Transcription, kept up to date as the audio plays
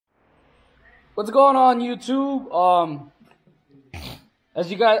What's going on, YouTube?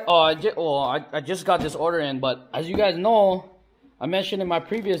 As you guys, I just got this order in, but as you guys know, I mentioned in my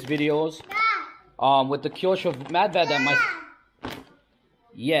previous videos, with the Kyosho Mad Bad that my,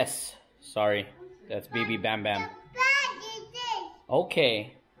 yes, sorry, that's baby Bam Bam.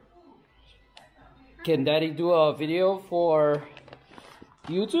 Okay, can Daddy do a video for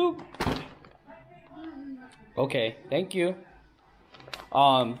YouTube? Okay, thank you.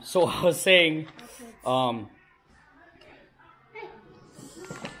 So I was saying, as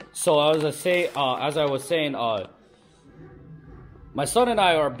I was saying, my son and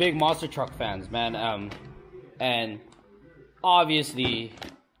I are big monster truck fans, man. And obviously,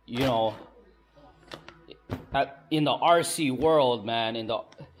 you know, in the RC world, man, in the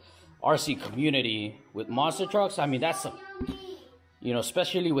RC community with monster trucks, I mean, that's you know,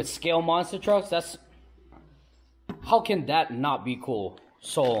 especially with scale monster trucks, that's, how can that not be cool?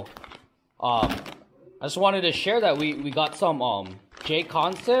 So, I just wanted to share that we got some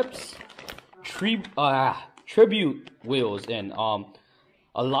JConcepts tribute wheels, and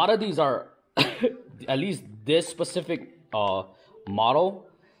a lot of these are at least this specific model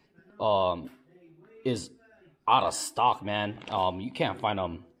is out of stock, man. You can't find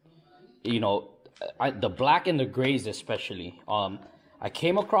them. You know, the black and the grays especially. I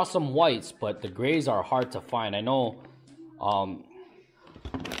came across some whites, but the grays are hard to find. I know, I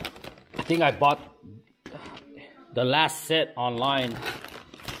think I bought the last set online.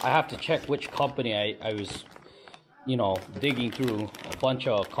 I have to check which company. I was, you know, digging through a bunch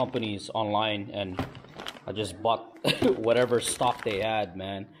of companies online, and I just bought whatever stock they had,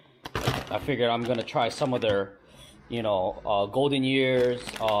 man. I figured I'm gonna try some of their, you know, golden years,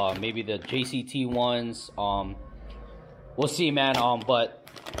 maybe the JCT ones. We'll see, man. But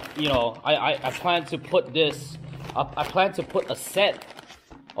you know, I plan to put this. I plan to put a set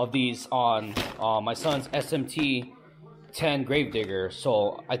of these on my son's SMT 10 Gravedigger.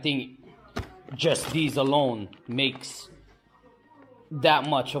 So I think just these alone makes that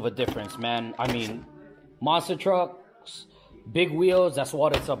much of a difference, man. I mean, monster trucks, big wheels. That's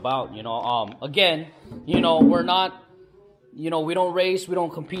what it's about, you know. Again, you know, we're not, you know, we don't race, we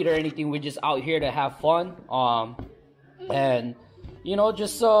don't compete or anything. We're just out here to have fun. And you know,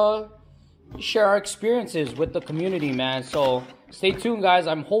 just share our experiences with the community, man. So stay tuned, guys.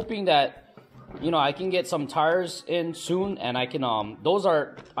 I'm hoping that, you know, I can get some tires in soon, and I can those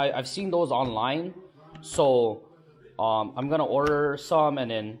are I've seen those online, so I'm gonna order some and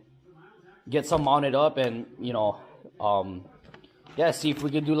then get some mounted up, and you know, yeah, see if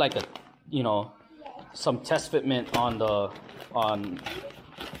we can do like a, you know, some test fitment on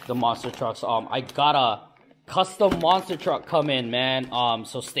the monster trucks. I got a custom monster truck come in, man.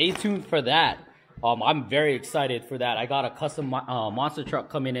 So stay tuned for that. I'm very excited for that. I got a custom monster truck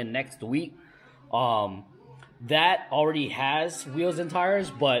coming in next week. That already has wheels and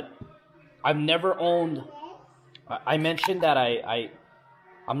tires, but I've never owned. I mentioned that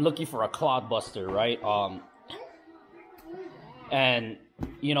I'm looking for a clodbuster, right? And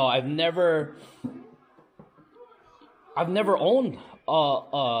you know, I've never owned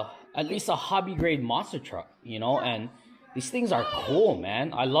at least a hobby grade monster truck, you know, and these things are cool,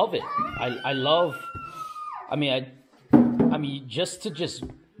 man. I love it. I love, I mean, just to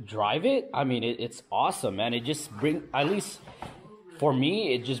drive it, I mean, it's awesome, man. It just at least for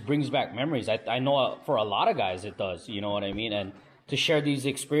me, it just brings back memories. I know for a lot of guys it does, you know what I mean? And to share these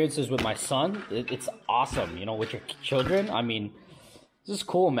experiences with my son, it's awesome, you know, with your children. I mean, this is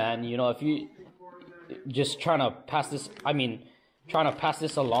cool, man. You know, if you just trying to pass this, trying to pass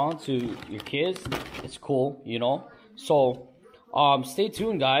this along to your kids, it's cool, you know. So stay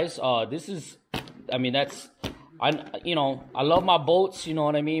tuned, guys. This is, I mean, that's, you know, I love my boats, you know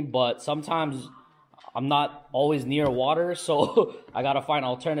what I mean, but sometimes I'm not always near water, so I gotta find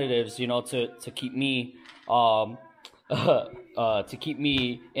alternatives, you know, to keep me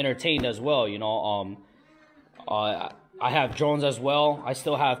entertained as well, you know. I have drones as well. I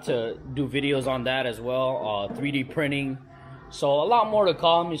still have to do videos on that as well, 3D printing. So a lot more to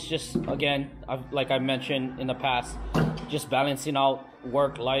come. It's just, again, like I mentioned in the past, just balancing out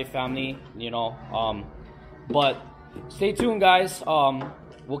work, life, family, you know. But stay tuned, guys.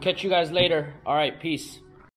 We'll catch you guys later. All right, peace.